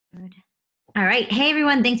All right. Hey,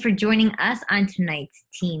 everyone. Thanks for joining us on tonight's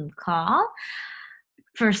team call.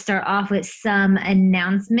 First, start off with some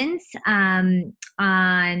announcements. On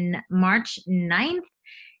March 9th,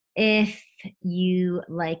 if you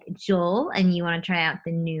like Joel and you want to try out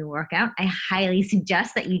the new workout, I highly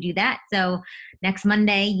suggest that you do that. So next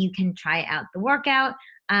Monday, you can try out the workout.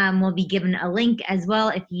 We'll be given a link as well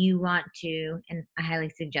if you want to, and I highly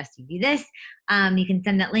suggest you do this. You can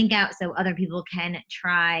send that link out so other people can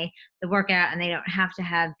try the workout and they don't have to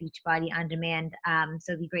have Beachbody on demand.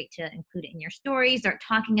 So it'd be great to include it in your story, start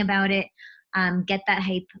talking about it, get that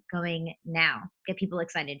hype going now, get people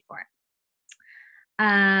excited for it.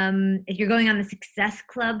 If you're going on the Success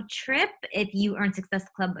Club trip, if you earn Success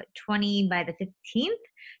Club 20 by the 15th,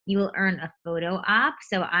 you will earn a photo op.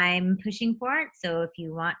 So I'm pushing for it. So if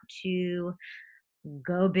you want to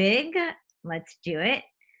go big, let's do it.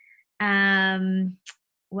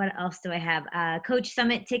 What else do I have? Coach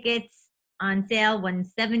Summit tickets on sale,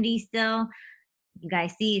 170 still. You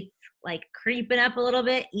guys see it's like creeping up a little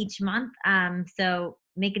bit each month. So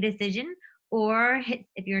make a decision, or hit,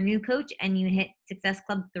 if you're a new coach and you hit Success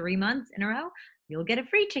Club 3 months in a row, you'll get a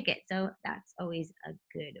free ticket. So that's always a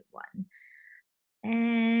good one.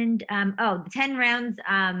 And the 10 rounds, did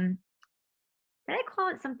I call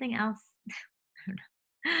it something else? I don't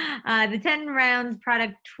know. The 10 rounds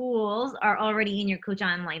product tools are already in your Coach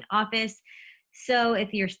Online office. So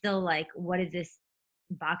if you're still like, what is this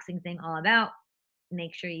boxing thing all about?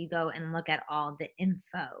 Make sure you go and look at all the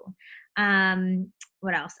info.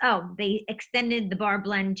 What else? Oh, they extended the Bar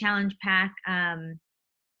Blend Challenge Pack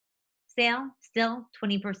sale, still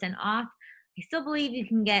 20% off. I still believe you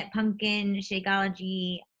can get Pumpkin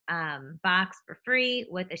Shakeology box for free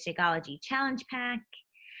with a Shakeology Challenge Pack.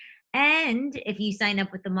 And if you sign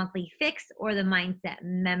up with the monthly fix or the mindset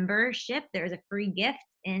membership, there's a free gift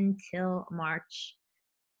until March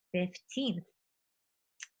 15th.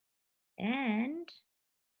 And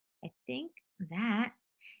I think that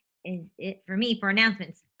is it for me for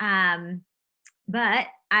announcements. But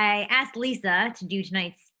I asked Lisa to do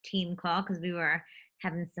tonight's team call because we were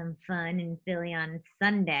having some fun in Philly on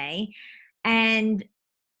Sunday. And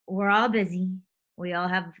we're all busy. We all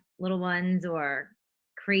have little ones or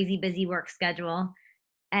crazy busy work schedule.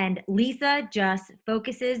 And Lisa just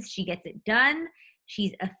focuses, she gets it done.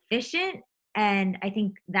 She's efficient. And I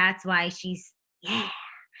think that's why she's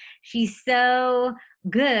so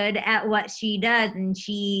good at what she does. And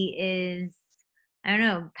she is, I don't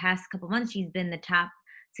know, past couple months, she's been the top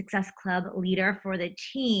Success Club leader for the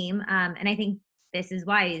team. And I think this is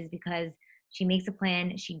why, is because she makes a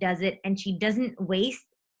plan, she does it, and she doesn't waste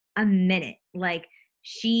a minute. Like,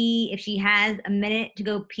 if she has a minute to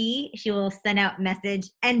go pee, she will send out message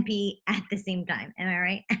and pee at the same time. Am I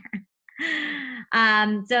right?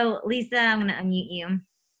 So Lisa, I'm gonna unmute you.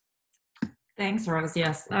 Thanks, Rose.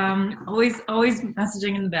 Yes. Always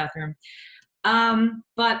messaging in the bathroom.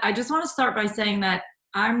 But I just want to start by saying that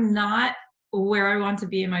I'm not where I want to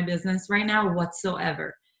be in my business right now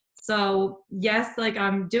whatsoever. So yes, like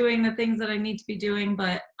I'm doing the things that I need to be doing,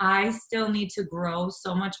 but I still need to grow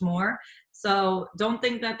so much more. So don't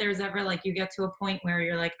think that there's ever like you get to a point where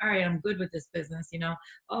you're like, all right, I'm good with this business,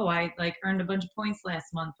 oh, I like earned a bunch of points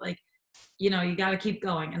last month. Like, you got to keep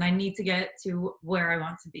going, and I need to get to where I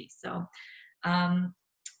want to be. So um,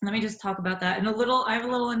 let me just talk about that. And I have a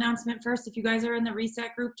little announcement first. If you guys are in the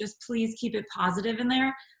reset group, just please keep it positive in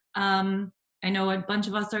there. I know a bunch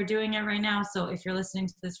of us are doing it right now. So if you're listening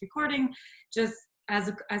to this recording, just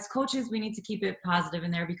as coaches, we need to keep it positive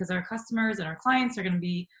in there because our customers and our clients are going to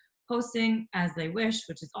be posting as they wish,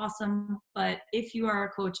 which is awesome. But if you are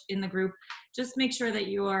a coach in the group, just make sure that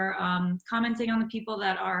you are commenting on the people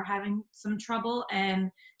that are having some trouble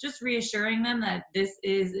and just reassuring them that this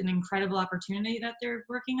is an incredible opportunity that they're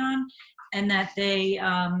working on, and that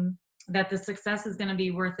that the success is going to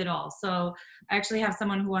be worth it all. So I actually have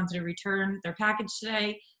someone who wanted to return their package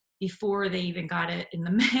today before they even got it in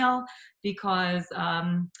the mail because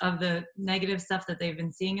of the negative stuff that they've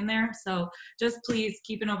been seeing in there. So just please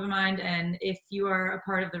keep an open mind. And if you are a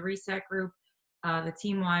part of the reset group, the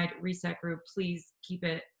team-wide reset group, please keep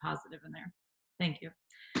it positive in there. Thank you.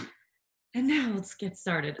 And now let's get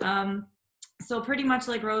started. So pretty much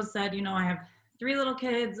like Rose said, I have 3 little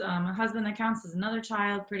kids, a husband that counts as another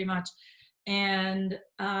child pretty much. And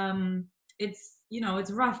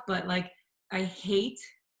it's rough, but like I hate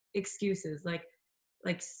excuses like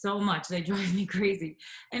so much. They drive me crazy.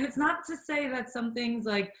 And it's not to say that some things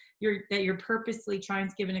like you're purposely trying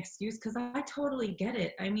to give an excuse, because I totally get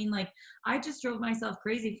it. I mean, like I just drove myself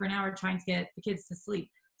crazy for an hour trying to get the kids to sleep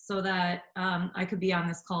so that I could be on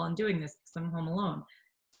this call and doing this because I'm home alone.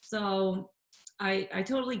 So I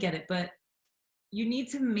totally get it. But you need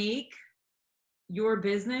to make your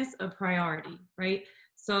business a priority, right?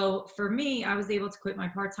 So for me, I was able to quit my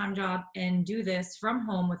part-time job and do this from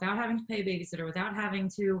home without having to pay a babysitter, without having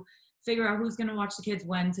to figure out who's going to watch the kids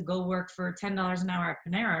when, to go work for $10 an hour at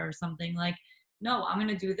Panera or something. Like, no, I'm going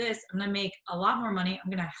to do this. I'm going to make a lot more money.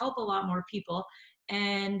 I'm going to help a lot more people.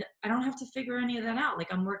 And I don't have to figure any of that out.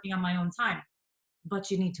 Like, I'm working on my own time.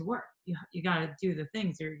 But you need to work. You got to do the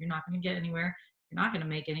things. You're not going to get anywhere. You're not going to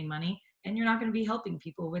make any money, and you're not going to be helping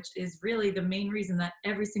people, which is really the main reason that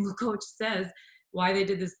every single coach says why they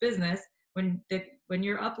did this business. When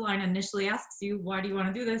your upline initially asks you, why do you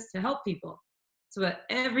want to do this? To help people. So what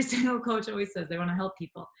every single coach always says, they want to help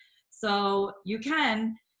people. So you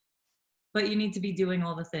can, but you need to be doing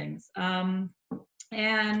all the things.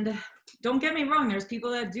 And don't get me wrong, there's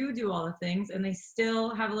people that do all the things and they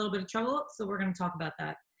still have a little bit of trouble. So we're going to talk about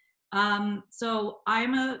that. So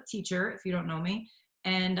I'm a teacher, if you don't know me,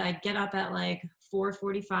 and I get up at like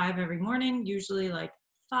 4:45 every morning, usually like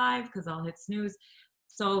 5, because I'll hit snooze.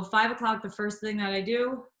 So 5 o'clock, the first thing that I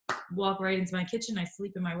do, walk right into my kitchen. I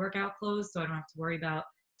sleep in my workout clothes, so I don't have to worry about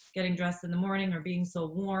getting dressed in the morning or being so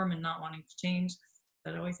warm and not wanting to change.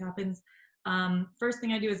 That always happens. First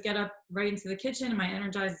thing I do is get up right into the kitchen, and my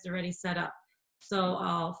Energize is already set up. So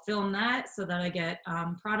I'll film that so that I get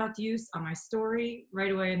product use on my story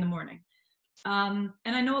right away in the morning. And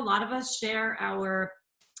I know a lot of us share our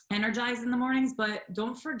Energize in the mornings, but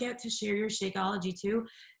don't forget to share your Shakeology too.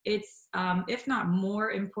 It's, if not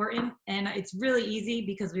more important, and it's really easy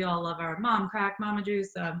because we all love our mom crack, mama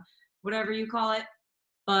juice, whatever you call it,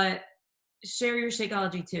 but share your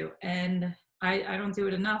Shakeology too. And I don't do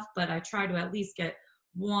it enough, but I try to at least get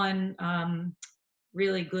one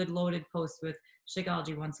really good loaded post with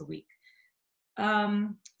Shakeology once a week.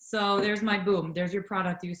 So there's my boom. There's your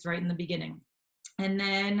product use right in the beginning. And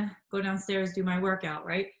then go downstairs, do my workout,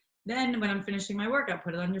 right? Then when I'm finishing my workout,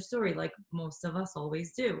 put it on your story like most of us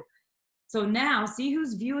always do. So now see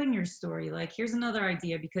who's viewing your story. Like, here's another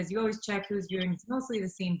idea, because you always check who's viewing. It's mostly the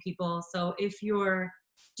same people. So if you're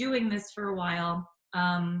doing this for a while,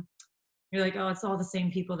 you're like, oh, it's all the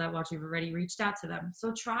same people that watch. You've already reached out to them.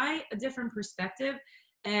 So try a different perspective.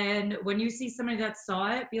 And when you see somebody that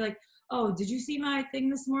saw it, be like, oh, did you see my thing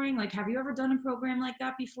this morning? Like, have you ever done a program like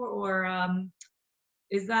that before? Or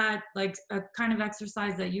is that like a kind of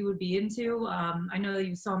exercise that you would be into? I know that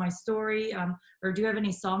you saw my story. Or do you have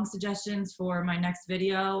any song suggestions for my next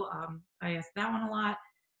video? I ask that one a lot.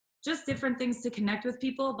 Just different things to connect with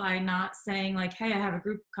people by not saying like, hey, I have a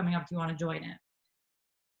group coming up. Do you want to join it?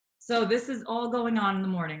 So this is all going on in the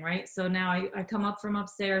morning, right? So now I come up from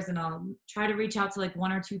upstairs and I'll try to reach out to like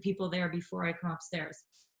 1 or 2 people there before I come upstairs.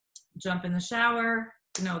 Jump in the shower,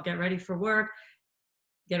 get ready for work,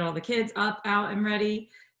 get all the kids up, out, and ready.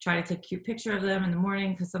 Try to take a cute picture of them in the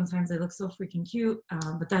morning because sometimes they look so freaking cute,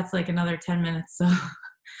 but that's like another 10 minutes. So,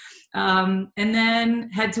 and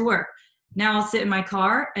then head to work. Now I'll sit in my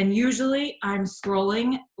car and usually I'm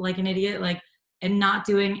scrolling like an idiot, and not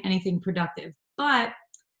doing anything productive. But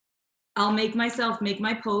I'll make myself make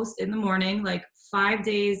my post in the morning, like 5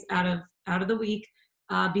 days out of the week,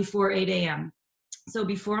 before 8 a.m. So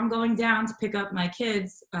before I'm going down to pick up my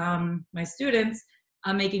kids, my students,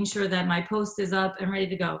 I'm making sure that my post is up and ready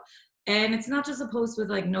to go. And it's not just a post with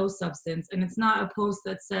like no substance, and it's not a post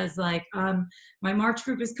that says like, my March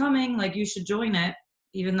group is coming, like you should join it,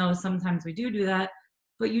 even though sometimes we do that.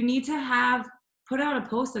 But you need to put out a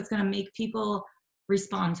post that's going to make people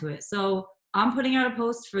respond to it. So I'm putting out a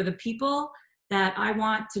post for the people that I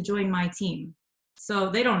want to join my team. So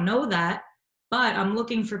they don't know that, but I'm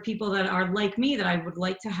looking for people that are like me that I would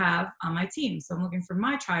like to have on my team. So I'm looking for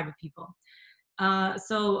my tribe of people.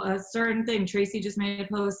 So a certain thing, Tracy just made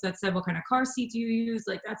a post that said, what kind of car seat do you use?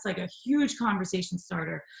 Like, that's like a huge conversation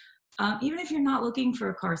starter. Even if you're not looking for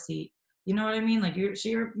a car seat, you know what I mean? Like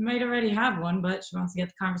she might already have one, but she wants to get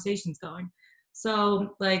the conversations going.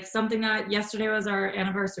 So like something that yesterday was our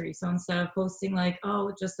anniversary. So instead of posting like,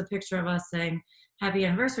 oh, just a picture of us saying happy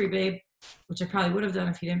anniversary, babe, which I probably would have done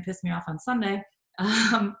if you didn't piss me off on Sunday.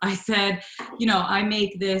 I said, I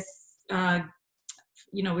make this,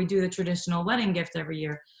 we do the traditional wedding gift every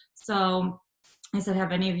year. So I said,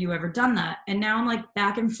 have any of you ever done that? And now I'm like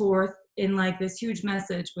back and forth in like this huge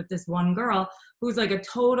message with this one girl who's like a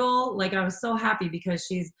total, like I was so happy because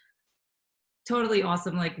she's totally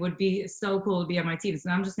awesome, like would be so cool to be on my team.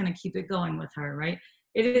 So I'm just going to keep it going with her, right?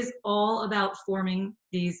 It is all about forming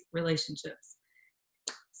these relationships.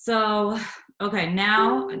 So, okay,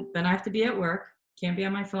 now then I have to be at work. Can't be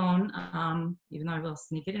on my phone, even though I will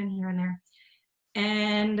sneak it in here and there.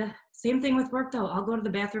 And same thing with work though. I'll go to the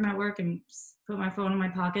bathroom at work and put my phone in my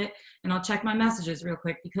pocket and I'll check my messages real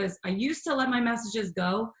quick, because I used to let my messages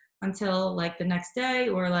go until like the next day,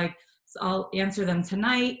 or like, so I'll answer them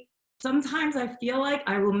tonight. Sometimes I feel like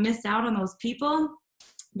I will miss out on those people,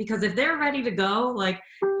 because if they're ready to go, like,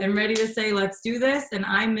 and ready to say, let's do this, and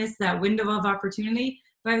I miss that window of opportunity,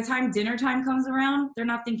 by the time dinner time comes around, they're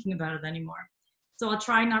not thinking about it anymore. So I'll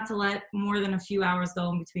try not to let more than a few hours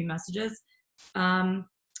go in between messages.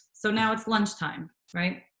 So now it's lunchtime,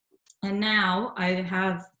 right? And now I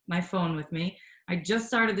have my phone with me. I just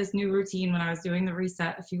started this new routine when I was doing the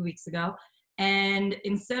reset a few weeks ago. And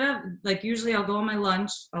instead of, like, usually I'll go on my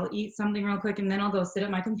lunch, I'll eat something real quick, and then I'll go sit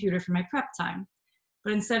at my computer for my prep time.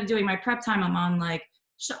 But instead of doing my prep time, I'm on like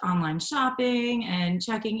online shopping and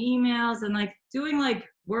checking emails and like doing like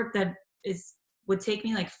work that would take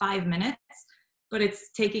me like 5 minutes, but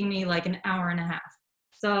it's taking me like an hour and a half.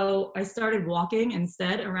 So I started walking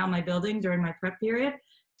instead around my building during my prep period,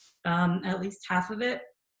 at least half of it.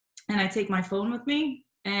 And I take my phone with me,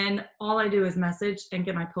 and all I do is message and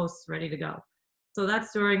get my posts ready to go. So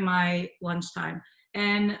that's during my lunchtime.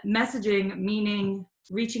 And messaging, meaning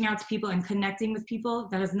reaching out to people and connecting with people,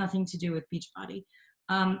 that has nothing to do with Beachbody.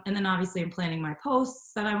 And then obviously I'm planning my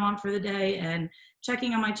posts that I want for the day and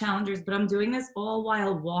checking on my challengers, but I'm doing this all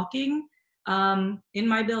while walking in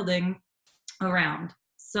my building around.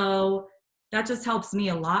 So that just helps me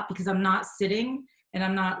a lot, because I'm not sitting and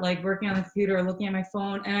I'm not like working on the computer or looking at my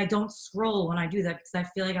phone, and I don't scroll when I do that, because I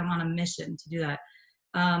feel like I'm on a mission to do that.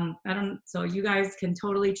 So you guys can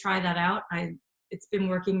totally try that out. It's been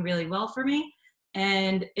working really well for me.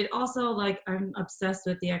 And it also, like, I'm obsessed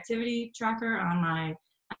with the activity tracker on my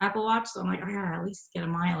Apple Watch. So I'm like, I gotta at least get a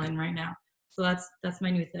mile in right now. So that's my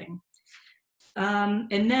new thing.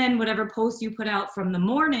 And then whatever post you put out from the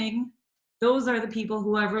morning, those are the people,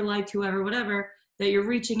 whoever liked, whoever, whatever, that you're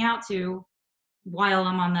reaching out to while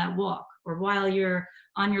I'm on that walk, or while you're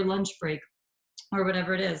on your lunch break, or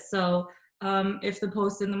whatever it is. So if the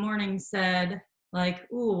post in the morning said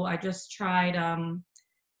like, ooh, I just tried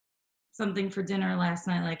something for dinner last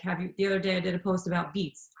night, like, the other day I did a post about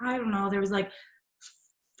beets. I don't know, there was like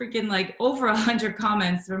freaking like over 100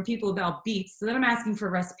 comments from people about beets. So then I'm asking for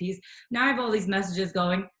recipes. Now I have all these messages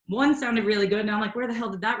going. One sounded really good. Now I'm like, where the hell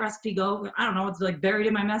did that recipe go? I don't know. It's like buried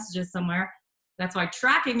in my messages somewhere. That's why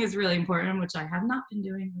tracking is really important, which I have not been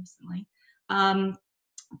doing recently.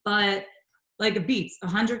 But like beets,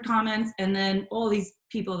 100 comments, and then all these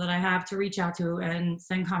people that I have to reach out to and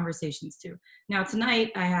send conversations to. Now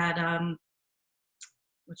tonight I had,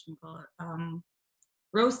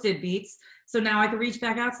 roasted beets. So now I can reach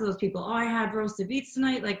back out to those people. Oh, I had roasted beets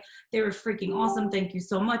tonight. Like, they were freaking awesome. Thank you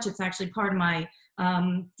so much. It's actually part of my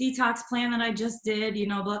detox plan that I just did,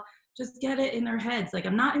 but just get it in their heads. Like,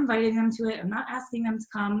 I'm not inviting them to it. I'm not asking them to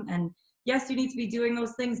come. And yes, you need to be doing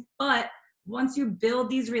those things, but once you build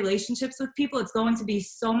these relationships with people, it's going to be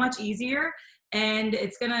so much easier, and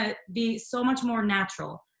it's going to be so much more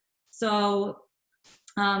natural. So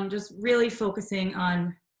just really focusing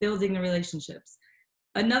on building the relationships.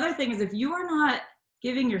 Another thing is, if you are not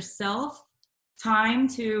giving yourself time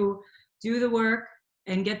to do the work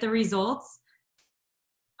and get the results,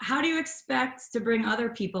 how do you expect to bring other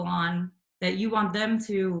people on that you want them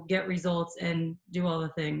to get results and do all the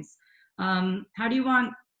things? How do you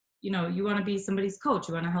want, you want to be somebody's coach,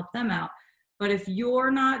 you want to help them out. But if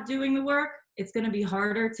you're not doing the work, it's going to be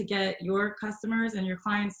harder to get your customers and your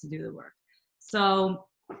clients to do the work. So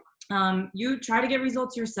you try to get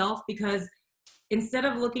results yourself, because instead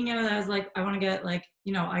of looking at it as like, I want to get like,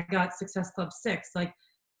 I got Success Club 6, like,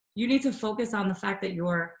 you need to focus on the fact that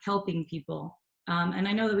you're helping people. And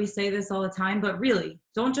I know that we say this all the time, but really,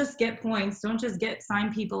 don't just get points. Don't just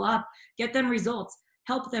sign people up, get them results,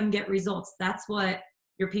 help them get results. That's what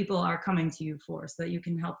your people are coming to you for, so that you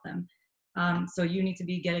can help them. So you need to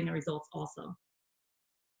be getting the results also.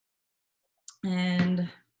 And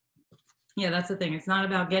yeah, that's the thing. It's not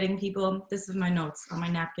about getting people. This is my notes on my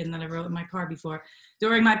napkin that I wrote in my car before.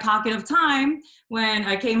 During my pocket of time, when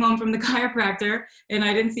I came home from the chiropractor and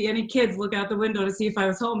I didn't see any kids look out the window to see if I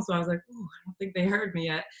was home. So I was like, oh, I don't think they heard me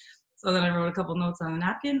yet. So then I wrote a couple notes on a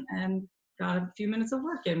napkin and got a few minutes of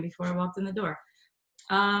work in before I walked in the door.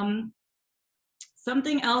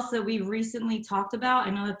 Something else that we recently talked about,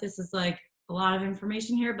 I know that this is like a lot of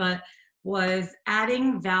information here, but was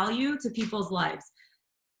adding value to people's lives.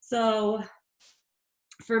 So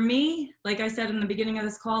for me, like I said in the beginning of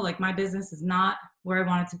this call, like, my business is not where I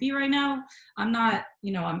want it to be right now. I'm not,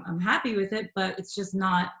 I'm happy with it, but it's just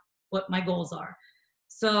not what my goals are.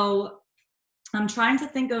 So I'm trying to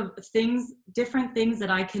think of different things that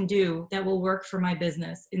I can do that will work for my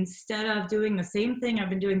business instead of doing the same thing I've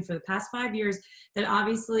been doing for the past 5 years that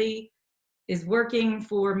obviously is working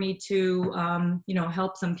for me to,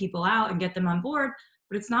 help some people out and get them on board,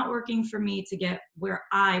 but it's not working for me to get where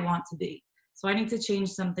I want to be. So I need to change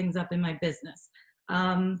some things up in my business.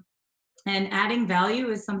 And adding value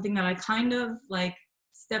is something that I kind of like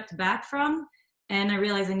stepped back from, and I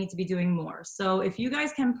realized I need to be doing more. So if you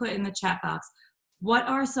guys can put in the chat box, what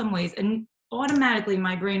are some ways, and automatically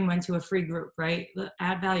my brain went to a free group, right?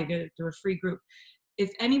 Add value, go to a free group.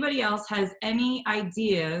 If anybody else has any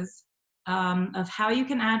ideas of how you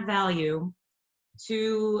can add value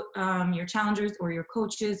to your challengers or your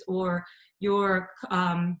coaches or your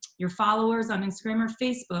followers on Instagram or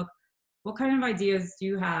Facebook, what kind of ideas do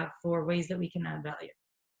you have for ways that we can add value?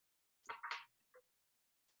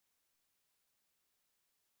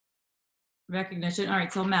 Recognition. All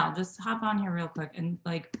right, so Mel, just hop on here real quick and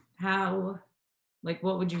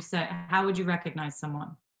what would you say? How would you recognize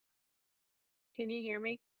someone? Can you hear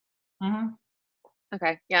me? Mm-hmm.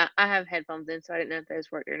 Okay. Yeah, I have headphones in, so I didn't know if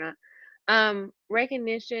those worked or not.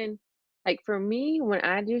 Recognition, like for me, when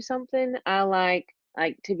I do something, I like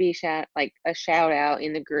to be like a shout out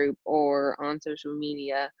in the group or on social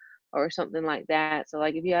media or something like that. So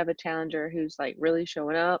like if you have a challenger who's like really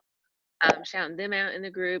showing up, shouting them out in the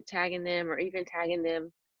group, tagging them, or even tagging them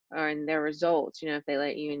or in their results, if they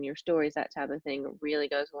let you in your stories, that type of thing really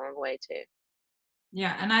goes a long way too.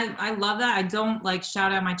 Yeah, and I love that. I don't like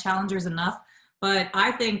shout out my challengers enough, but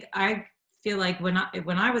I feel like when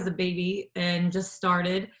I was a baby and just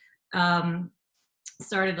started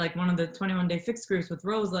like one of the 21 Day Fix groups with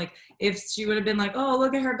Rose, like if she would have been like, oh,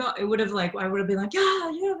 look at her go, it would have like, I would have been like,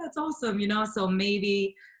 yeah, that's awesome, so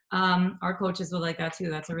maybe our coaches would like that too.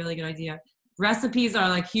 That's a really good idea. Recipes are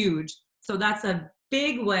like huge. So that's a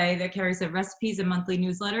big way that Carrie said, recipes and monthly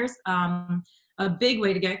newsletters, a big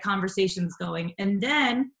way to get conversations going. And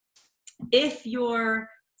then if you're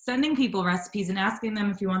sending people recipes and asking them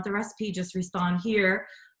if you want the recipe, just respond here.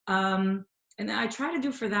 And I try to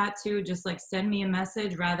do for that too, just like send me a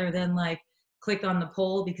message rather than like click on the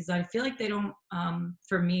poll, because I feel like they don't,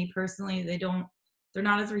 for me personally, they're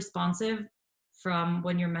not as responsive from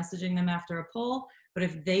when you're messaging them after a poll. But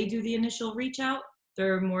if they do the initial reach out,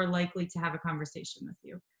 they're more likely to have a conversation with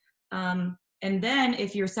you. And then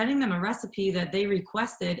if you're sending them a recipe that they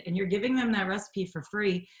requested and you're giving them that recipe for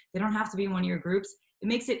free, they don't have to be in one of your groups. It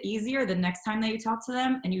makes it easier the next time that you talk to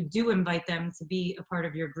them and you do invite them to be a part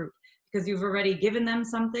of your group, because you've already given them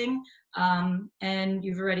something and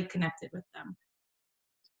you've already connected with them.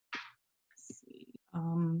 Let's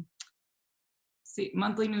see.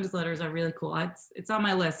 Monthly newsletters are really cool. It's on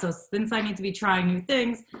my list. So since I need to be trying new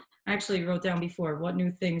things, I actually wrote down before, what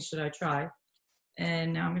new things should I try?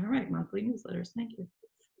 And now I'm going to write monthly newsletters. Thank you.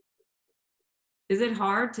 Is it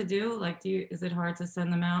hard to do? Like, is it hard to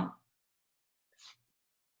send them out?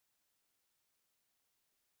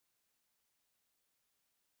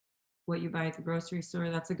 What you buy at the grocery store,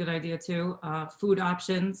 that's a good idea too. Food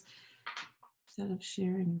options. Instead of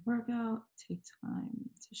sharing your workout, take time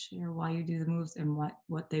to share why you do the moves and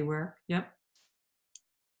what they work. Yep.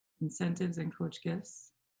 Incentives and coach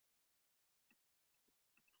gifts.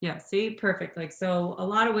 Yeah, see, perfect. Like, so a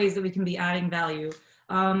lot of ways that we can be adding value.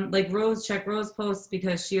 Like check Rose posts,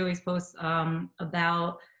 because she always posts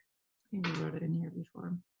about, I think we wrote it in here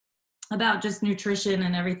before, about just nutrition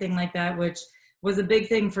and everything like that, which was a big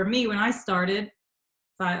thing for me when I started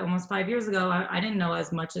almost 5 years ago. I didn't know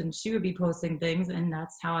as much, and she would be posting things, and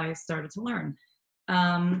that's how I started to learn.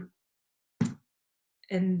 And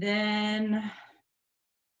then,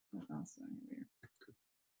 what else?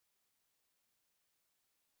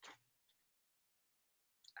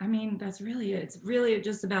 I mean, that's really it. It's really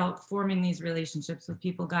just about forming these relationships with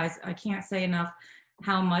people, guys. I can't say enough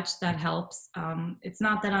how much that helps. It's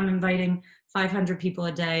not that I'm inviting 500 people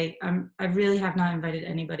a day. I really have not invited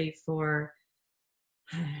anybody for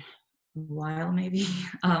a while, maybe.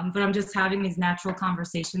 But I'm just having these natural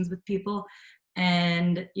conversations with people,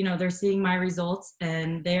 and, they're seeing my results,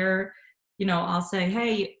 and they're, I'll say,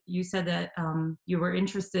 hey, you said that you were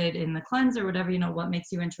interested in the cleanse or whatever, what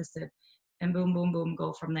makes you interested? And boom, boom, boom,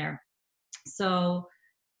 go from there. So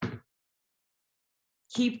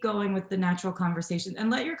keep going with the natural conversation and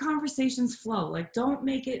let your conversations flow. Like, don't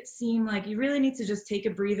make it seem like you really need to just take a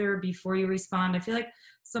breather before you respond. I feel like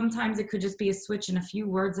sometimes it could just be a switch in a few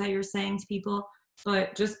words that you're saying to people,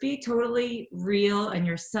 but just be totally real and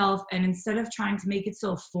yourself. And instead of trying to make it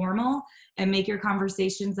so formal and make your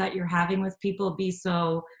conversations that you're having with people be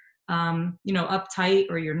so, uptight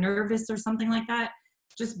or you're nervous or something like that,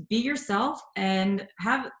 just be yourself and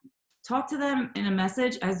talk to them in a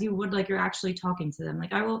message as you would like you're actually talking to them.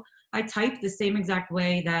 Like I type the same exact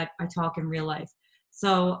way that I talk in real life.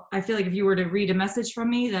 So I feel like if you were to read a message from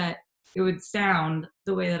me, that it would sound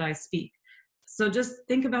the way that I speak. So just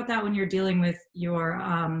think about that when you're dealing with your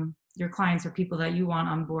clients or people that you want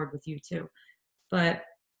on board with you too. But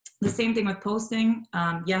the same thing with posting.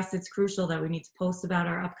 Yes, it's crucial that we need to post about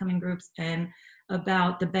our upcoming groups and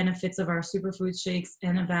about the benefits of our superfood shakes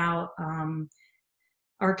and about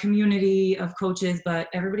our community of coaches. But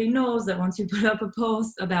everybody knows that once you put up a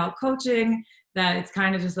post about coaching, that it's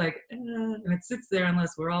kind of just like, and it sits there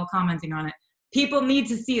unless we're all commenting on it. People need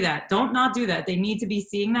to see that. Don't not do that. They need to be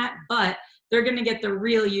seeing that, but they're going to get the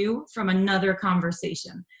real you from another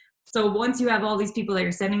conversation. So once you have all these people that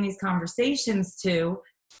you're sending these conversations to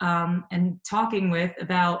and talking with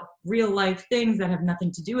about real life things that have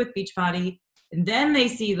nothing to do with Beachbody, and then they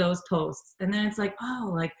see those posts, and then it's like,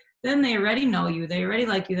 oh, like then they already know you, they already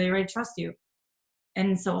like you, they already trust you.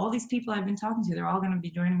 And so all these people I've been talking to, they're all going to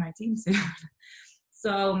be joining my team soon.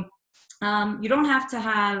 So you don't have to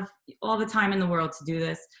have all the time in the world to do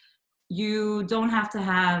this. You don't have to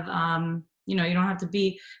have, you don't have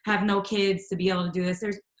to have no kids to be able to do this.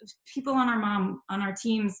 There's people on our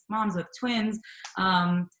teams, moms with twins,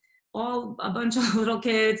 all a bunch of little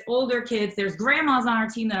kids, older kids. There's grandmas on our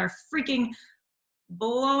team that are freaking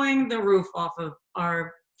blowing the roof off of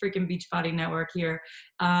our freaking Beachbody network here.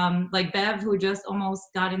 Like Bev, who just almost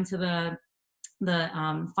got into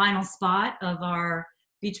the final spot of our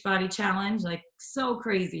Beachbody challenge, like so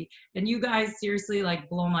crazy. And you guys seriously like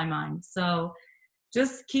blow my mind. So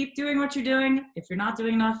just keep doing what you're doing. If you're not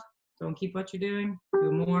doing enough, don't keep what you're doing,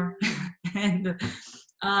 do more. And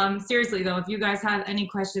seriously though, if you guys have any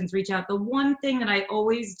questions, reach out. The one thing that I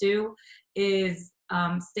always do is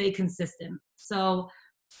stay consistent. So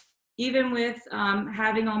even with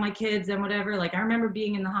having all my kids and whatever, like I remember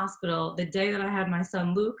being in the hospital the day that I had my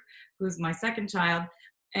son Luke, who's my second child,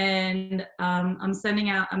 and I'm sending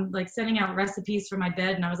out recipes for my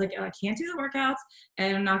bed, and I was like, oh, I can't do the workouts,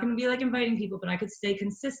 and I'm not going to be like inviting people, but I could stay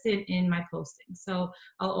consistent in my posting. So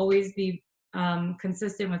I'll always be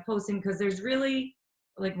consistent with posting, because there's really,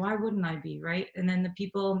 like, why wouldn't I be, right? And then the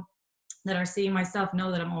people that are seeing my stuff know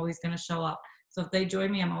that I'm always going to show up. So if they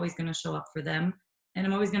join me, I'm always going to show up for them, and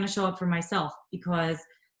I'm always going to show up for myself, because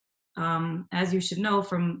as you should know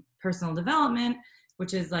from personal development,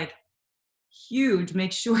 which is like huge,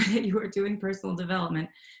 make sure that you are doing personal development,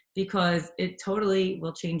 because it totally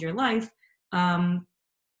will change your life.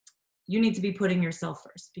 You need to be putting yourself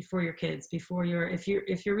first before your kids, before if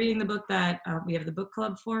you're reading the book that we have the book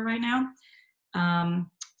club for right now,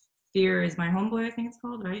 Fear is My Homeboy, I think it's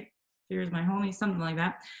called, right? Fear is My Homie, something like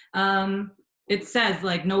that. It says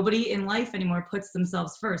like nobody in life anymore puts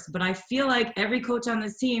themselves first, but I feel like every coach on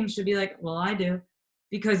this team should be like, well, I do.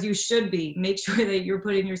 Because you should be. Make sure that you're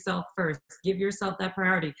putting yourself first. Give yourself that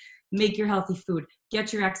priority. Make your healthy food.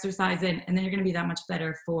 Get your exercise in. And then you're going to be that much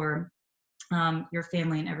better for your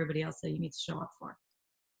family and everybody else that you need to show up for.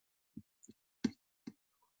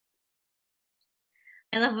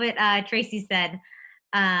 I love what Tracy said.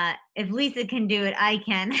 If Lisa can do it, I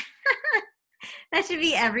can. That should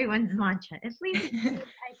be everyone's mantra. If Lisa can do it,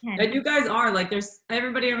 I can. And you guys are. Like, there's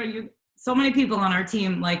so many people on our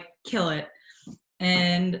team, like, kill it.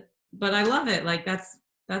 But I love it. Like that's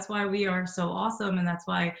why we are so awesome. And that's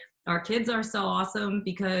why our kids are so awesome,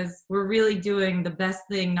 because we're really doing the best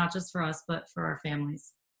thing, not just for us, but for our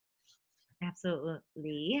families.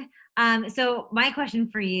 Absolutely. So my question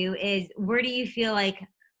for you is, where do you feel like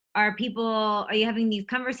are you having these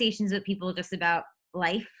conversations with people just about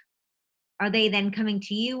life? Are they then coming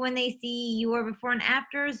to you when they see your before and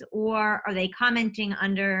afters, or are they commenting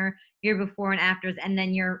under your before and afters and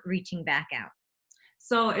then you're reaching back out?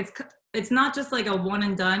 So it's not just like a one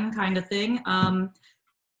and done kind of thing.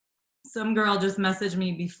 Some girl just messaged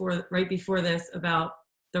me right before this about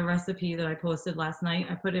the recipe that I posted last night.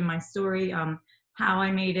 I put in my story how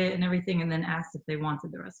I made it and everything, and then asked if they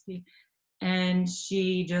wanted the recipe. And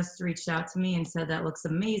she just reached out to me and said, that looks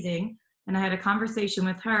amazing. And I had a conversation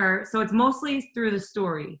with her. So it's mostly through the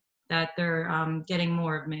story that they're getting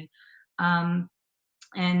more of me. And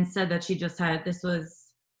said that this was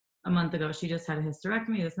a month ago, she just had a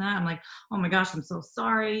hysterectomy, this and that. I'm like, oh my gosh, I'm so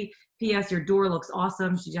sorry. P.S. Your door looks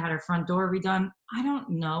awesome. She had her front door redone. I don't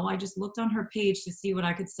know. I just looked on her page to see what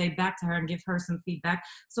I could say back to her and give her some feedback.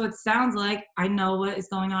 So it sounds like I know what is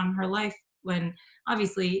going on in her life, when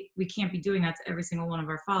obviously we can't be doing that to every single one of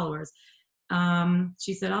our followers.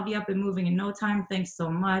 She said, I'll be up and moving in no time. Thanks so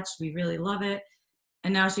much. We really love it.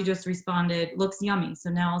 And now she just responded, looks yummy.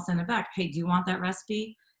 So now I'll send it back. Hey, do you want that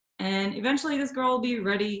recipe? And eventually this girl will be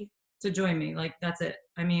ready to join me. Like, that's it.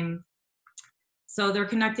 I mean, So they're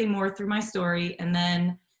connecting more through my story. And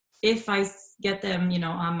then if I get them,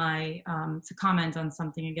 on my, to comment on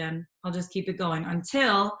something again, I'll just keep it going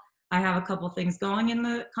until I have a couple things going in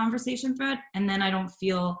the conversation thread. And then I don't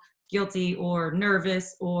feel guilty or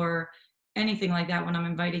nervous or anything like that when I'm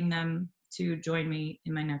inviting them to join me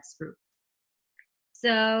in my next group.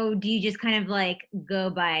 So do you just kind of like go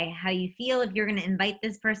by how you feel if you're going to invite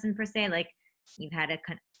this person per se? Like you've had a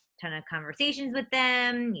ton of conversations with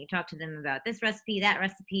them, you talk to them about this recipe, that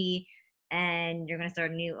recipe, and you're going to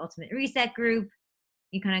start a new Ultimate Reset group.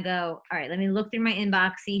 You kind of go, all right, let me look through my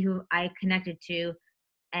inbox, see who I connected to,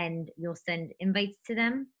 and you'll send invites to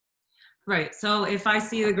them. Right. So if I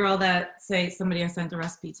see the girl that, say, somebody I sent a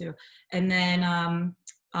recipe to, and then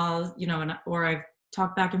I'll, or I've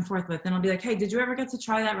talked back and forth with, and I'll be like, hey, did you ever get to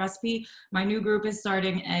try that recipe? My new group is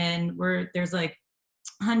starting, and there's like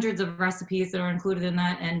hundreds of recipes that are included in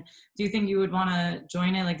that. And do you think you would want to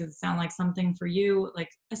join it? Like, does it sound like something for you? Like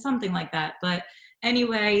something like that. But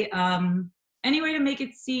anyway, any way to make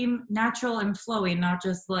it seem natural and flowy, not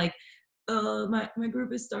just like, my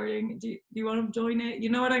group is starting. Do you want to join it? You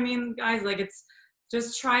know what I mean, guys? Like, it's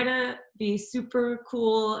just try to be super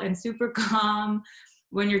cool and super calm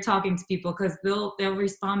when you're talking to people, because they'll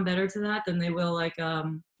respond better to that than they will like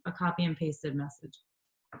a copy and pasted message.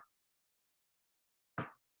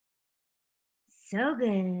 So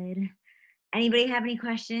good. Anybody have any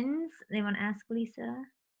questions they want to ask Lisa?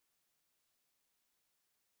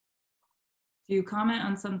 Do you comment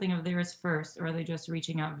on something of theirs first, or are they just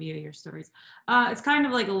reaching out via your stories? It's kind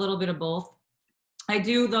of like a little bit of both. I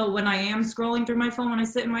do, though, when I am scrolling through my phone, when I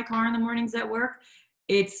sit in my car in the mornings at work,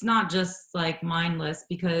 it's not just like mindless,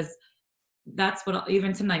 because that's what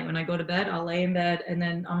even tonight when I go to bed, I'll lay in bed and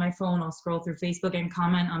then on my phone, I'll scroll through Facebook and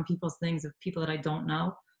comment on people's things of people that I don't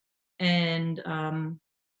know, and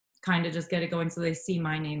kind of just get it going so they see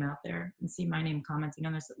my name out there and see my name commenting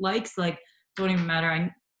on their likes. Like, don't even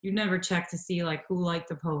matter. You never check to see like who liked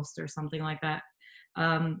the post or something like that.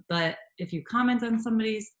 But if you comment on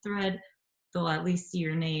somebody's thread, they'll at least see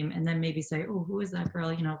your name and then maybe say, oh, who is that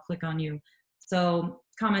girl? Click on you. So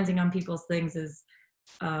commenting on people's things is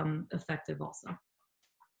effective also.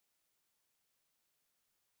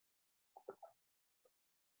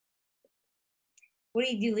 What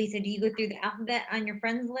do you do, Lisa? Do you go through the alphabet on your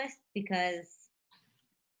friends list? Because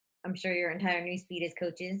I'm sure your entire newsfeed is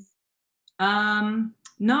coaches.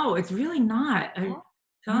 No, it's really not. I'm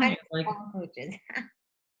telling you, like, coaches.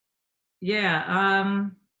 Yeah.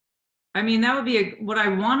 I mean, that would be what I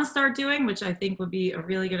want to start doing, which I think would be a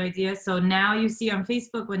really good idea. So now you see on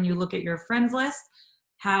Facebook, when you look at your friends list,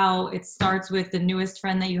 how it starts with the newest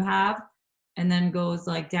friend that you have and then goes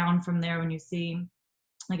like down from there when you see,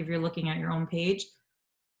 like, if you're looking at your own page.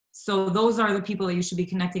 So those are the people that you should be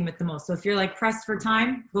connecting with the most. So if you're like pressed for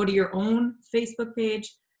time, go to your own Facebook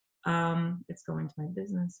page. It's going to my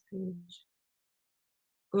business page.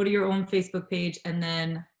 Go to your own Facebook page, and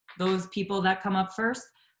then those people that come up first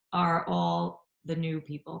are all the new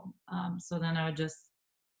people. So then I would just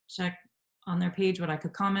check on their page what I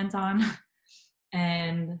could comment on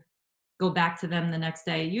and go back to them the next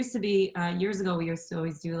day. It used to be, years ago, we used to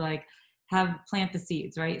always do like plant the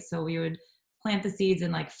seeds, right? So we would plant the seeds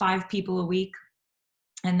in like 5 people a week,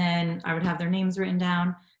 and then I would have their names written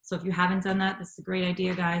down. So if you haven't done that, this is a great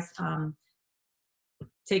idea, guys.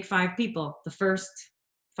 Take 5 people, the first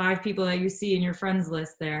 5 people that you see in your friends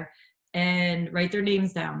list there, and write their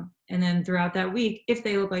names down. And then throughout that week, if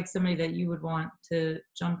they look like somebody that you would want to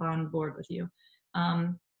jump on board with you,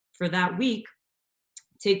 for that week,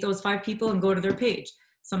 take those 5 people and go to their page.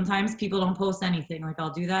 Sometimes people don't post anything. Like,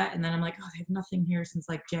 I'll do that, and then I'm like, oh, they have nothing here since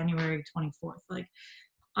like January 24th. Like,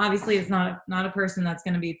 obviously it's not a person that's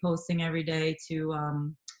going to be posting every day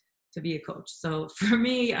to be a coach. So for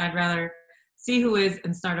me, I'd rather see who is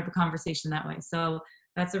and start up a conversation that way. So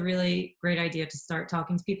that's a really great idea, to start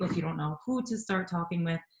talking to people. If you don't know who to start talking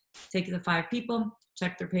with, take the 5 people,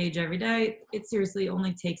 check their page every day. It seriously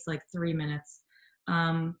only takes like 3 minutes.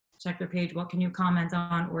 Check their page. What can you comment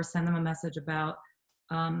on, or send them a message about,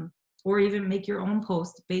 or even make your own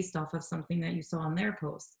post based off of something that you saw on their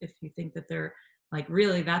post, if you think that they're like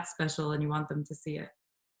really that special and you want them to see it.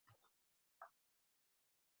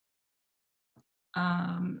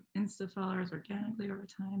 Insta followers organically over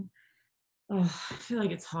time. Oh, I feel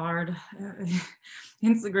like it's hard.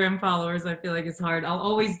 Instagram followers, I feel like it's hard. I'll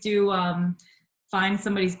always do find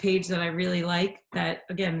somebody's page that I really like, that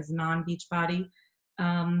again is non-Beachbody.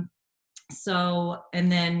 So,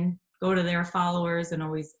 and then go to their followers and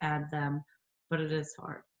always add them, but it is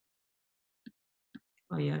hard.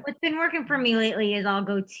 Oh yeah. What's been working for me lately is I'll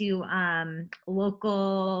go to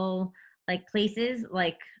local like places,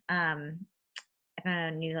 like I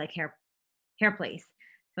found a new like hair place.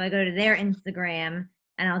 So I go to their Instagram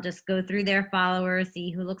and I'll just go through their followers,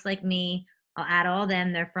 see who looks like me. I'll add all of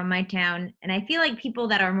them. They're from my town. And I feel like people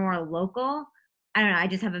that are more local, I don't know, I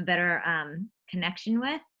just have a better connection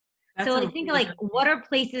with. That's So a like think of really like good what are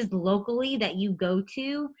places locally that you go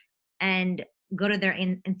to and go to their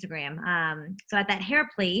Instagram. So at that hair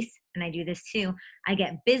place, and I do this too, I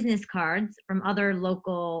get business cards from other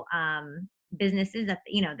local businesses that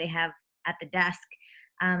they have at the desk.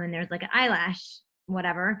 And there's like an eyelash,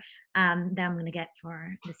 whatever, that I'm gonna get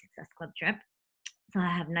for the Success Club trip. So I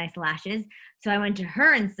have nice lashes. So I went to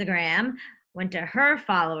her Instagram, went to her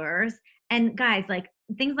followers, and guys, like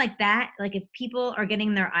things like that, like if people are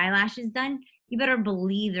getting their eyelashes done, you better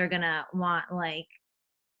believe they're gonna want like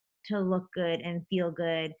to look good and feel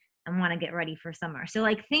good and want to get ready for summer. So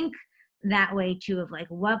like think that way too of like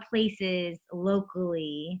what places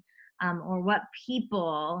locally or what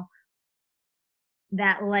people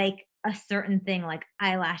that like a certain thing like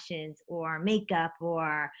eyelashes or makeup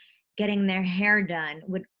or getting their hair done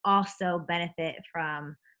would also benefit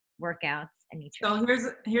from workouts and nutrition.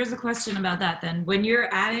 So here's a question about that then. When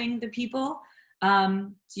you're adding the people,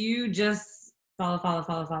 do you just follow,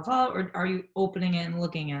 or are you opening it and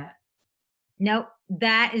looking at it? Nope,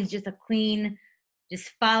 that is just a clean, just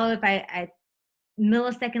follow. If I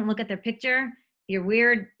millisecond look at their picture, if you're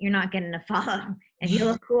weird, you're not getting a follow. If you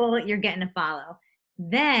look cool, you're getting a follow.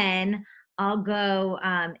 Then I'll go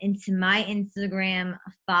into my Instagram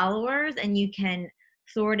followers, and you can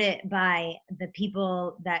sort it by the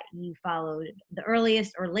people that you followed the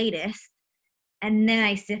earliest or latest, and then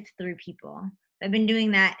I sift through people. So I've been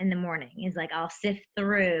doing that in the morning. Is like I'll sift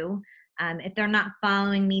through. If they're not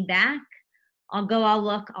following me back, I'll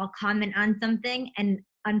look, I'll comment on something and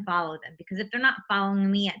unfollow them, because if they're not following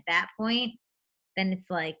me at that point, then it's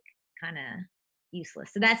like kind of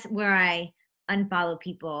useless. So that's where I unfollow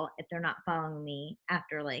people if they're not following me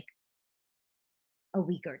after like a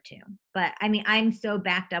week or two. But I mean, I'm so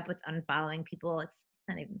backed up with unfollowing people, it's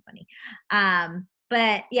not even funny.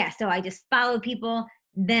 But yeah, so I just follow people,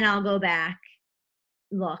 then I'll go back,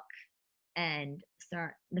 look, and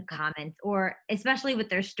start the comments, or especially with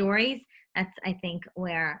their stories. That's I think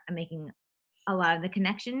where I'm making a lot of the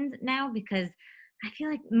connections now, because I feel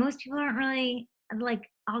like most people aren't really like,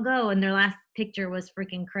 I'll go and their last picture was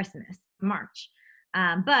freaking Christmas, March.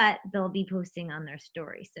 But they'll be posting on their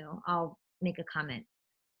story. So I'll make a comment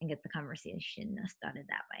and get the conversation started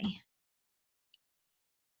that way.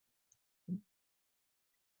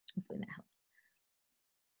 Hopefully that helps.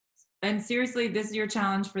 And seriously, this is your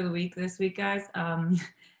challenge for the week this week, guys.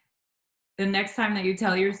 The next time that you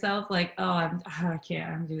tell yourself like, oh, I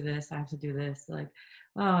can't do this, I have to do this, like,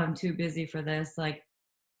 oh, I'm too busy for this, like,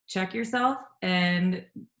 check yourself and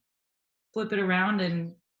flip it around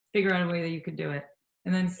and figure out a way that you could do it,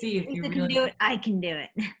 and then see if you Lisa really can do it, I can do it.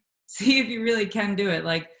 see if you really can do it.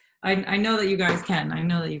 Like, I know that you guys can. I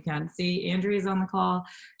know that you can. See, Andrea's on the call.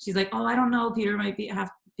 She's like, oh, I don't know, Peter might have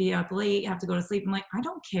to be up late, have to go to sleep. I'm like, I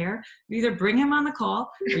don't care. You either bring him on the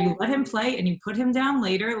call or you let him play and you put him down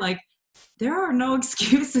later. Like, there are no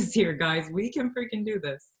excuses here, guys. We can freaking do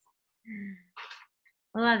this.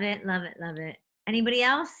 Love it, love it, love it. Anybody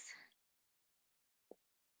else?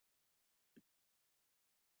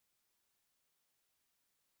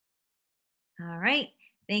 All right.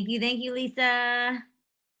 Thank you, Lisa.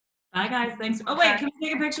 Bye, guys. Thanks. Oh, wait, can we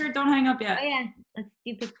take a picture? Don't hang up yet. Oh, yeah. Let's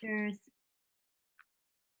do pictures.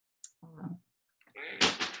 Hold on.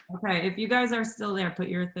 Okay, if you guys are still there, put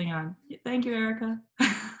your thing on. Thank you, Erica.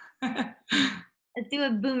 Let's do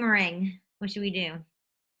a boomerang. What should we do?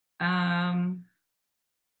 I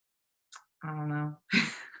don't know.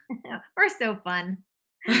 We're so fun.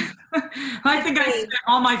 I think I spent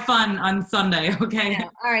all my fun on Sunday. Okay. Yeah.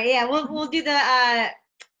 All right. Yeah, we'll do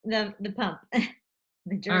the pump.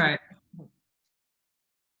 The jersey. All right.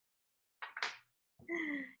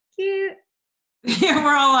 Cute. Yeah,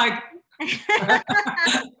 we're all like.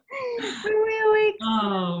 Really?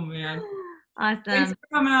 Oh man. Awesome. Thanks for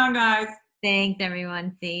coming on, guys. Thanks,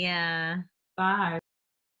 everyone. See ya. Bye.